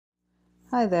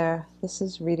Hi there, this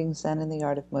is Reading Zen in the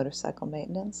Art of Motorcycle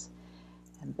Maintenance,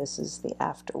 and this is the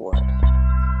Afterword.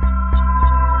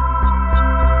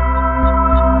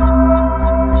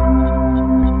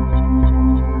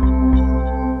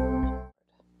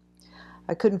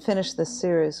 I couldn't finish this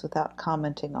series without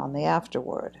commenting on the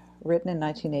Afterword. Written in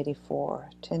 1984,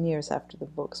 10 years after the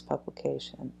book's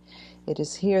publication, it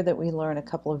is here that we learn a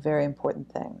couple of very important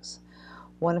things.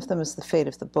 One of them is the fate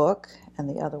of the book, and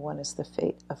the other one is the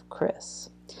fate of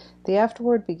Chris. The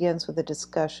Afterword begins with a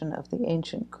discussion of the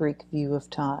ancient Greek view of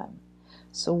time.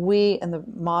 So we, in the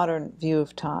modern view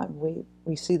of time, we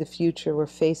see the future, we're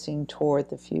facing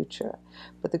toward the future.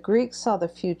 But the Greeks saw the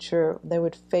future, they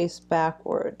would face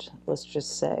backward, let's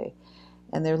just say,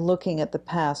 and they're looking at the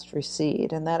past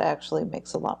recede, and that actually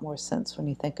makes a lot more sense when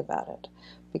you think about it,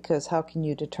 because how can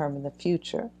you determine the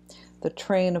future? The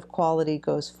train of quality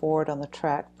goes forward on the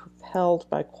track, propelled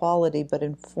by quality, but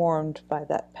informed by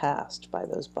that past, by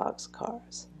those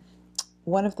boxcars.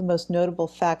 One of the most notable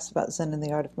facts about Zen and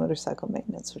the Art of Motorcycle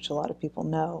Maintenance, which a lot of people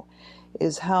know,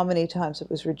 is how many times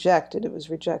it was rejected. It was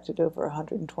rejected over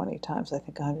 120 times, I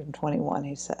think 121,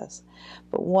 he says.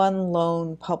 But one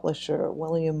lone publisher,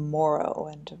 William Morrow,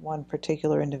 and one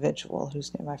particular individual,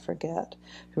 whose name I forget,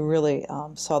 who really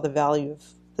saw the value of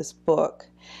this book,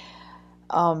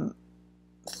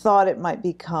 thought it might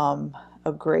become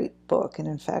a great book, and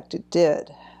in fact it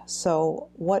did. So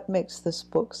what makes this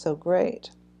book so great?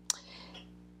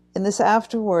 In this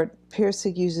afterword,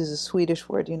 Pirsig uses a Swedish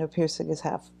word. You know, Pirsig is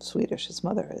half Swedish, his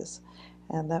mother is.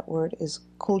 And that word is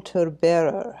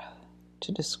kulturbearer,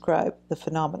 to describe the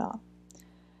phenomenon,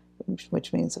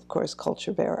 which means, of course,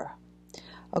 culture bearer.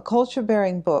 A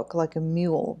culture-bearing book, like a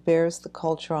mule, bears the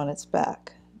culture on its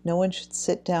back. No one should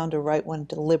sit down to write one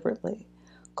deliberately.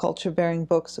 Culture-bearing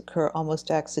books occur almost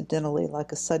accidentally,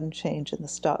 like a sudden change in the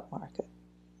stock market.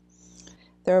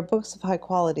 There are books of high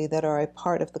quality that are a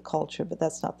part of the culture, but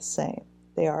that's not the same.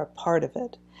 They are a part of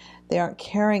it. They aren't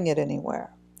carrying it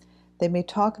anywhere. They may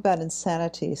talk about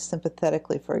insanity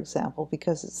sympathetically, for example,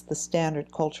 because it's the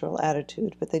standard cultural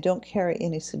attitude, but they don't carry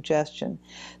any suggestion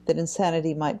that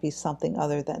insanity might be something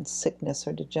other than sickness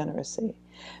or degeneracy.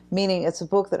 Meaning it's a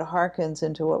book that harkens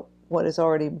into what is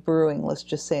already brewing, let's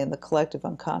just say, in the collective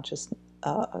unconscious,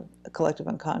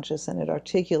 and it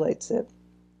articulates it,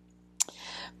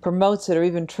 promotes it, or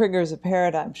even triggers a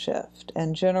paradigm shift.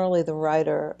 And generally the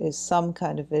writer is some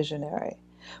kind of visionary,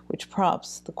 which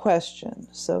prompts the question,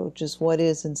 so just what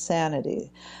is insanity?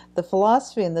 The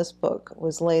philosophy in this book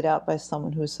was laid out by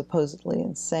someone who was supposedly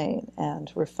insane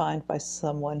and refined by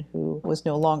someone who was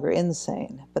no longer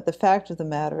insane. But the fact of the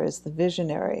matter is the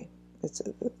visionary, it's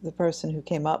the person who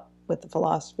came up with the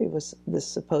philosophy, was this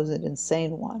supposed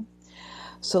insane one.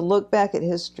 So look back at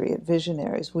history, at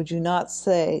visionaries. Would you not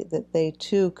say that they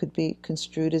too could be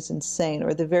construed as insane,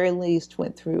 or at the very least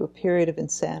went through a period of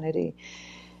insanity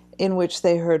in which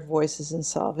they heard voices and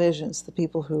saw visions? The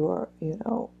people who are,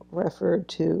 referred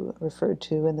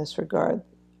to in this regard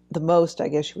the most, I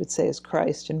guess you would say, is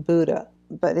Christ and Buddha.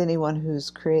 But anyone who's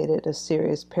created a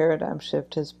serious paradigm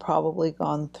shift has probably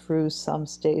gone through some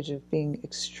stage of being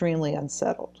extremely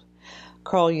unsettled.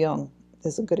 Carl Jung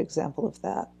is a good example of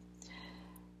that.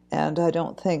 And I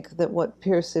don't think that what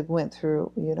Pirsig went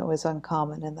through, is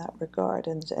uncommon in that regard.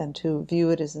 And to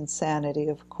view it as insanity,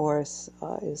 of course,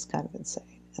 is kind of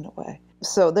insane in a way.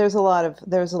 So there's a lot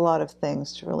of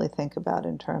things to really think about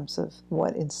in terms of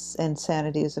what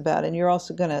insanity is about. And you're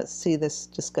also going to see this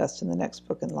discussed in the next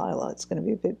book in Lila. It's going to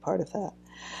be a big part of that.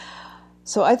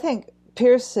 So I think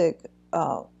Pirsig,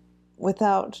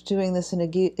 without doing this in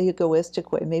an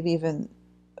egoistic way, maybe even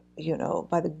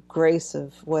by the grace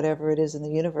of whatever it is in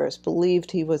the universe, believed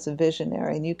he was a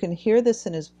visionary. And you can hear this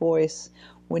in his voice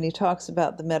when he talks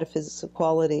about the metaphysics of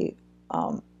quality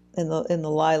in the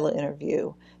Lila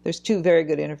interview. There's two very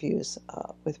good interviews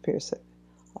with Pirsig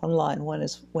online. One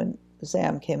is when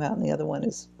Zam came out, and the other one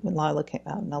is when Lila came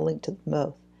out, and I'll link to them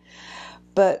both.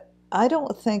 But I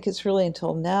don't think it's really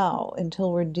until now,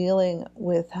 until we're dealing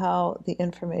with how the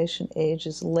information age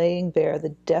is laying bare the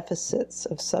deficits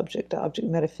of subject-object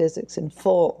metaphysics in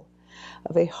full,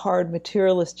 of a hard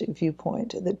materialistic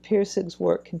viewpoint, that Pirsig's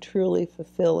work can truly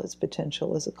fulfill its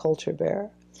potential as a culture bearer.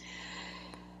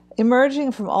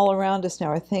 Emerging from all around us now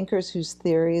are thinkers whose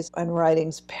theories and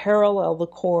writings parallel the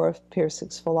core of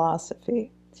Pirsig's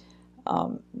philosophy.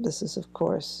 This is, of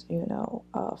course,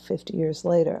 50 years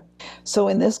later. So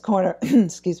in this corner,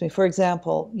 excuse me, for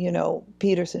example,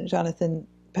 Peterson, Jonathan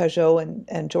Pajot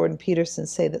and Jordan Peterson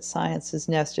say that science is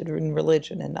nested in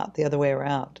religion and not the other way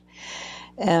around.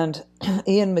 And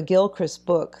Ian McGilchrist's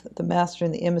book, The Master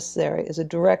and the Emissary, is a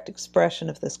direct expression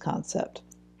of this concept.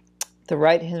 The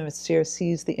right hemisphere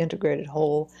sees the integrated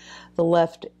whole. The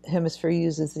left hemisphere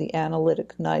uses the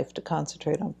analytic knife to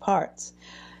concentrate on parts.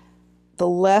 The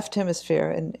left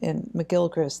hemisphere, in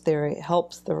McGilchrist's theory,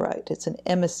 helps the right. It's an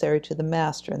emissary to the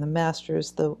master, and the master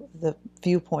is the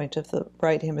viewpoint of the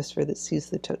right hemisphere that sees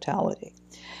the totality,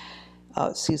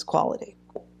 sees quality.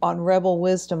 On Rebel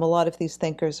Wisdom, a lot of these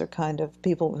thinkers are kind of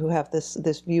people who have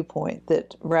this viewpoint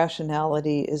that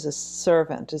rationality is a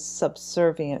servant, is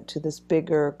subservient to this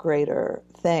bigger, greater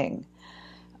thing.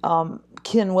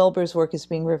 Ken Wilber's work is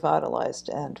being revitalized,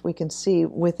 and we can see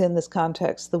within this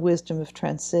context the wisdom of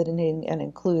transcending and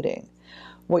including.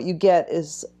 What you get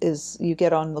is you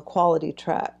get on the quality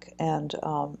track, and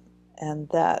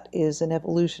that is an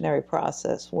evolutionary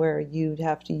process where you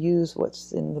have to use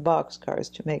what's in the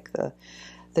boxcars to make the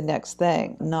next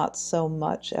thing. Not so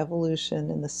much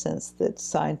evolution in the sense that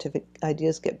scientific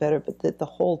ideas get better, but that the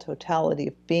whole totality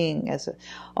of being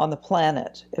on the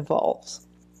planet evolves.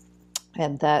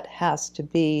 And that has to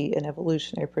be an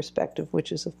evolutionary perspective,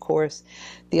 which is, of course,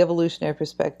 the evolutionary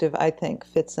perspective, I think,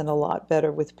 fits in a lot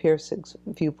better with Pirsig's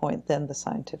viewpoint than the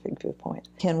scientific viewpoint.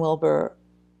 Ken Wilber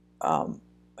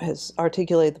has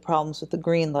articulated the problems with the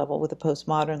green level, with the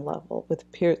postmodern level.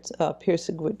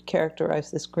 Pirsig would characterize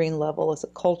this green level as a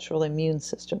cultural immune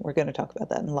system. We're going to talk about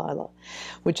that in Lila,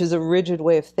 which is a rigid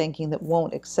way of thinking that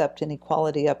won't accept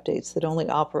inequality updates, that only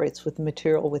operates with the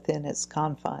material within its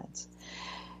confines.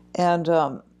 And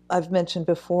I've mentioned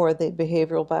before the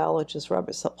behavioral biologist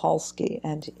Robert Sapolsky,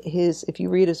 and if you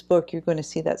read his book, you're going to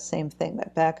see that same thing,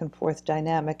 that back and forth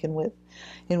dynamic in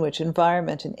which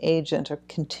environment and agent are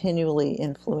continually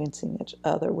influencing each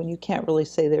other, when you can't really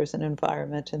say there's an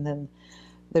environment and then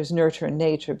there's nurture and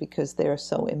nature, because they are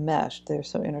so enmeshed, they're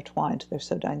so intertwined, they're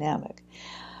so dynamic.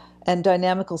 And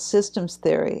dynamical systems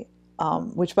theory,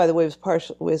 which, by the way,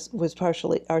 was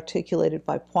partially articulated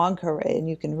by Poincaré, and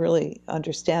you can really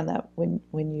understand that when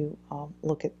you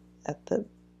look at the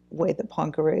way that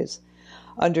Poincaré's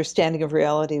understanding of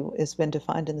reality has been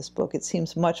defined in this book. It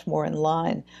seems much more in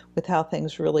line with how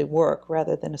things really work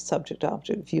rather than a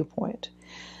subject-object viewpoint.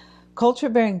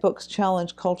 Culture-bearing books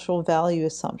challenge cultural value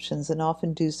assumptions, and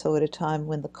often do so at a time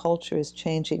when the culture is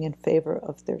changing in favor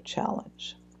of their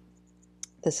challenge.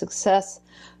 The success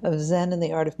of Zen and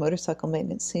the art of motorcycle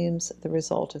maintenance seems the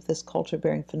result of this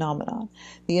culture-bearing phenomenon.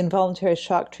 The involuntary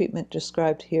shock treatment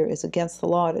described here is against the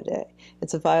law today.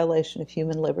 It's a violation of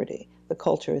human liberty. The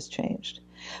culture has changed.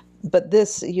 But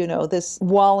this,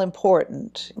 while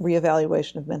important,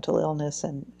 reevaluation of mental illness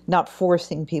and not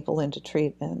forcing people into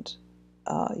treatment,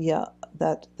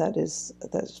 that's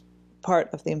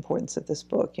part of the importance of this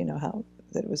book, how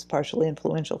that it was partially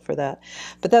influential for that.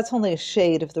 But that's only a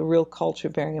shade of the real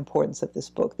culture-bearing importance of this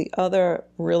book. The other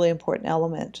really important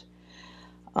element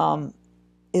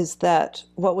is that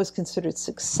what was considered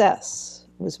success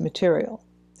was material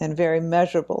and very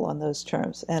measurable on those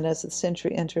terms. And as the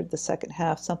century entered the second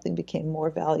half, something became more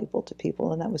valuable to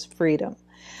people, and that was freedom.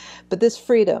 But this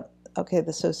freedom,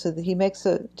 so he makes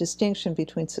a distinction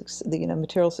between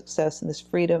material success and this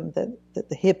freedom that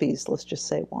the hippies, let's just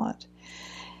say, want.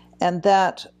 And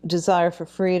that desire for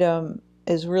freedom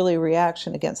is really a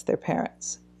reaction against their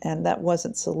parents. And that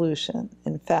wasn't solution.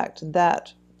 In fact,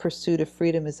 that pursuit of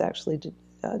freedom is actually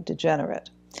degenerate.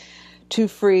 Too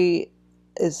free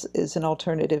is an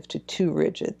alternative to too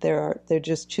rigid. They're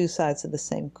just two sides of the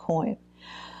same coin.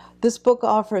 This book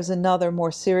offers another,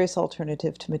 more serious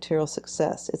alternative to material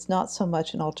success. It's not so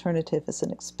much an alternative as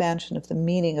an expansion of the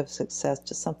meaning of success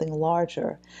to something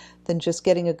larger than just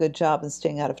getting a good job and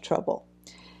staying out of trouble.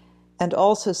 And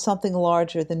also something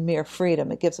larger than mere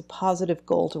freedom. It gives a positive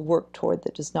goal to work toward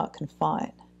that does not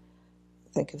confine.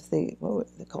 Think of the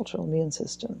cultural immune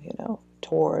system,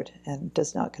 toward and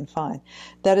does not confine.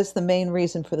 That is the main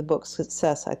reason for the book's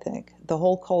success, I think. The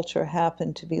whole culture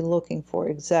happened to be looking for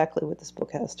exactly what this book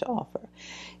has to offer.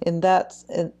 And that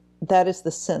is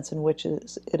the sense in which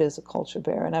it is a culture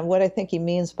bearer. And what I think he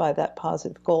means by that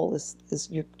positive goal is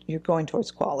you're going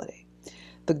towards quality.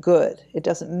 The good. It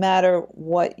doesn't matter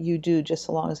what you do, just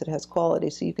so long as it has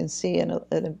quality. So you can see in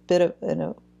an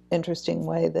interesting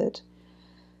way that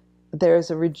there's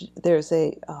a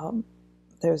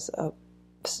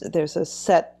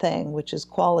set thing which is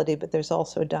quality, but there's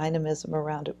also dynamism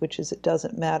around it, which is it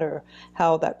doesn't matter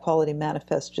how that quality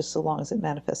manifests, just so long as it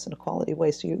manifests in a quality way.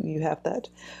 So you have that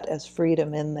as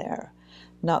freedom in there,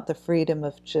 not the freedom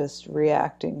of just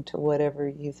reacting to whatever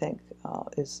you think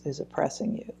is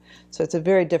oppressing you. So it's a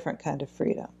very different kind of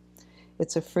freedom.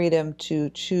 It's a freedom to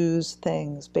choose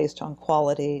things based on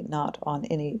quality, not on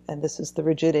any, and this is the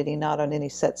rigidity, not on any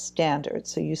set standard.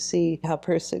 So you see how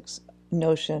Pirsig's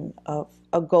notion of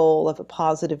a goal, of a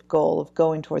positive goal, of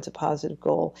going towards a positive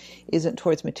goal, isn't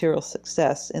towards material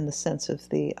success in the sense of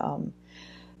the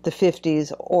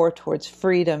 50s, or towards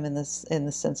freedom in the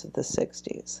sense of the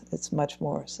 60s. It's much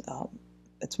more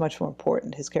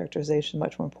important. His characterization is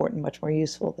much more important, much more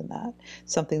useful than that.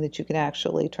 Something that you can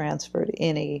actually transfer to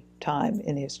any time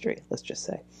in history, let's just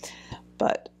say.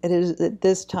 But it is at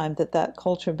this time that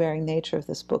culture-bearing nature of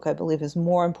this book, I believe, is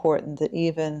more important than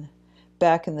even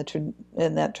back in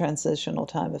that transitional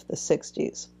time of the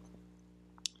 60s.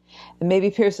 And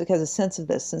maybe Pirsig has a sense of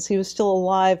this, since he was still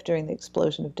alive during the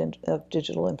explosion of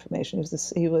digital information.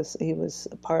 He was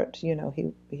a part.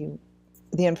 The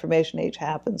information age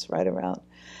happens right around,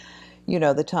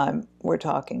 the time we're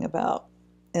talking about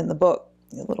in the book,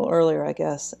 a little earlier, I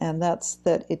guess. And that's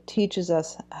that it teaches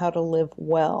us how to live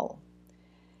well.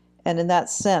 And in that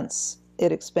sense,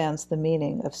 it expands the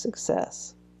meaning of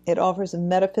success. It offers a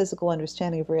metaphysical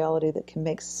understanding of reality that can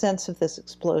make sense of this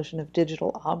explosion of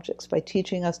digital objects by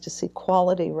teaching us to see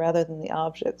quality rather than the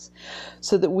objects,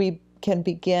 so that we can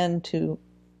begin to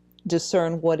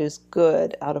discern what is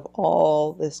good out of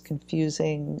all this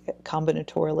confusing,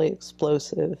 combinatorially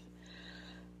explosive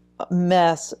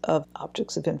mess of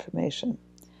objects of information.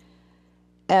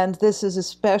 And this is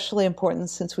especially important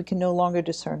since we can no longer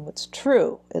discern what's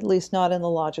true, at least not in the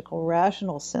logical,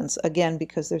 rational sense. Again,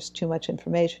 because there's too much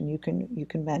information, you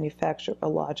can manufacture a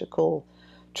logical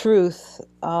truth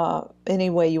any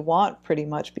way you want, pretty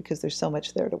much, because there's so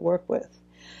much there to work with.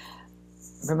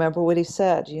 Remember what he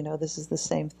said, this is the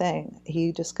same thing.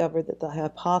 He discovered that the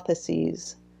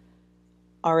hypotheses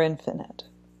are infinite.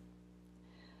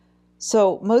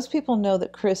 So most people know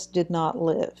that Chris did not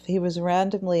live. He was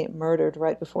randomly murdered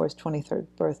right before his 23rd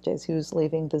birthday. He was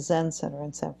leaving the Zen Center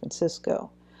in San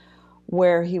Francisco,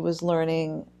 where he was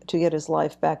learning to get his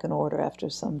life back in order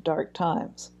after some dark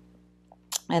times.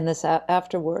 And this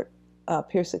Afterword,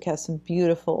 Pirsig has some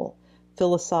beautiful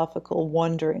philosophical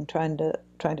wondering, trying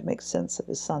to make sense of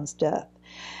his son's death.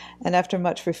 And after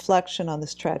much reflection on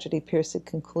this tragedy, Pirsig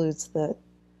concludes that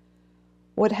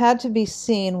what had to be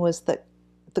seen was that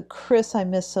the Chris I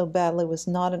missed so badly was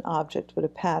not an object, but a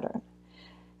pattern.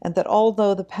 And that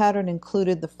although the pattern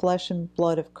included the flesh and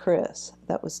blood of Chris,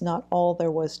 that was not all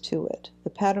there was to it. The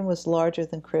pattern was larger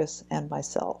than Chris and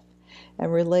myself,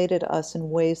 and related to us in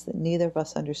ways that neither of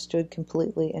us understood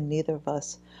completely and neither of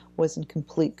us was in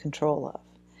complete control of.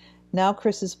 Now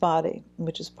Chris's body,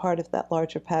 which is part of that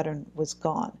larger pattern, was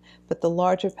gone, but the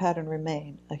larger pattern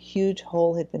remained. A huge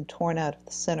hole had been torn out of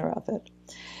the center of it,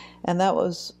 and that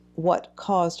was what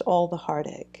caused all the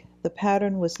heartache. The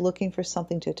pattern was looking for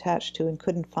something to attach to and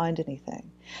couldn't find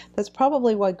anything. That's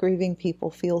probably why grieving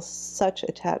people feel such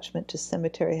attachment to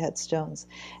cemetery headstones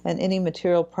and any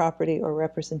material property or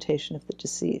representation of the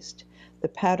deceased. The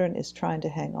pattern is trying to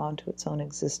hang on to its own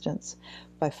existence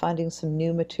by finding some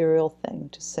new material thing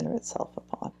to center itself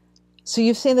upon. So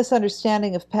you've seen this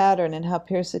understanding of pattern and how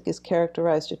Pirsig is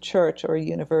characterized a church or a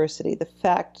university. The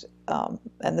fact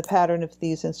and the pattern of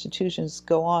these institutions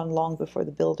go on long before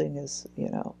the building is,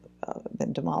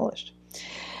 been demolished.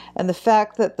 And the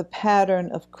fact that the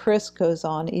pattern of Chris goes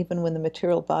on even when the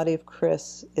material body of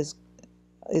Chris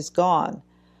is gone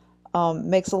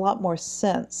makes a lot more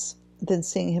sense than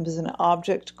seeing him as an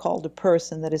object called a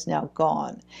person that is now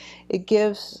gone. It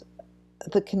gives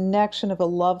the connection of a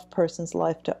loved person's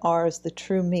life to ours the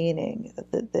true meaning,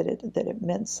 that it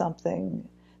meant something,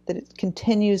 that it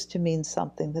continues to mean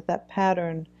something, that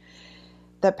pattern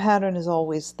is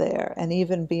always there, and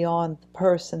even beyond the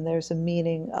person there's a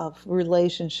meaning of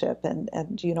relationship and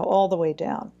all the way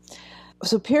down.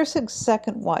 So Pirsig's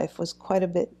second wife was quite a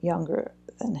bit younger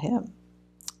than him.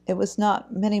 It was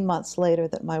not many months later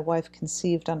that my wife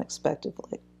conceived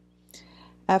unexpectedly.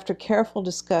 After careful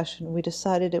discussion, we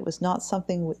decided it was not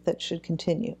something that should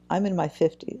continue. I'm in my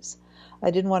 50s. I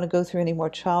didn't want to go through any more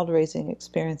child-raising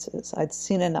experiences. I'd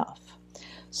seen enough.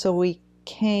 So we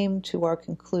came to our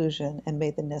conclusion and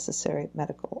made the necessary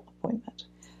medical appointment.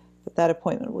 But that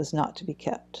appointment was not to be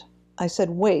kept. I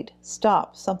said, "Wait,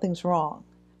 stop, something's wrong."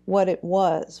 What it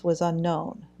was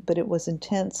unknown, but it was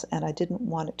intense and I didn't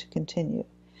want it to continue.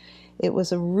 It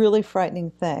was a really frightening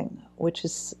thing, which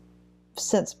has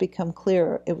since become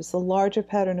clearer. It was the larger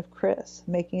pattern of Chris,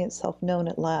 making itself known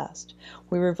at last.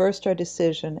 We reversed our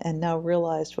decision and now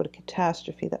realized what a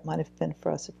catastrophe that might have been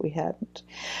for us if we hadn't.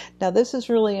 Now this is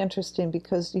really interesting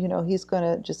because, he's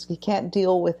going to he can't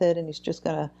deal with it and he's just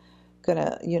they're going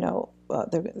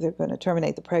to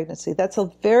terminate the pregnancy. That's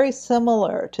very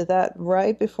similar to that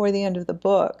right before the end of the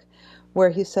book where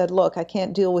he said, look, I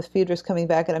can't deal with Phaedrus coming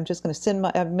back, and I'm just going to send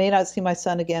I may not see my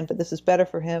son again, but this is better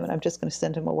for him, and I'm just going to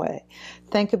send him away.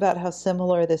 Think about how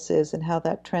similar this is and how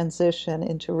that transition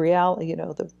into reality,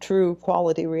 the true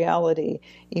quality reality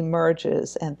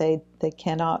emerges, and they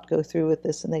cannot go through with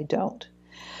this, and they don't.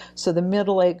 So the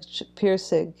middle-aged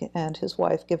Pirsig and his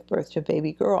wife give birth to a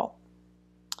baby girl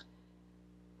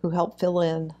who help fill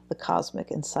in the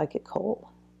cosmic and psychic hole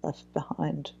left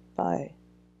behind by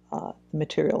the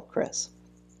material Chris.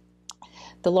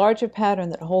 The larger pattern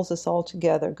that holds us all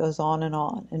together goes on and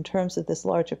on. In terms of this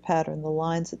larger pattern, the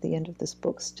lines at the end of this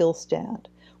book still stand.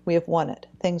 We have won it.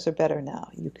 Things are better now.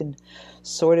 You can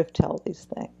sort of tell these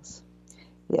things.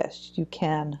 Yes, you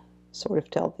can sort of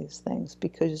tell these things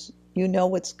because you know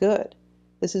what's good.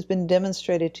 This has been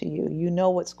demonstrated to you. You know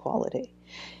what's quality.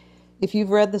 If you've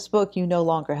read this book, you no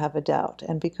longer have a doubt.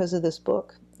 And because of this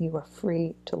book, you are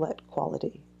free to let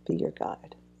quality be your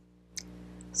guide.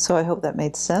 So I hope that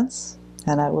made sense,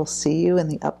 and I will see you in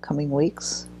the upcoming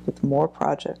weeks with more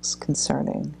projects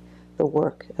concerning the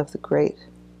work of the great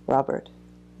Robert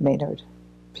Maynard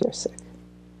Pirsig.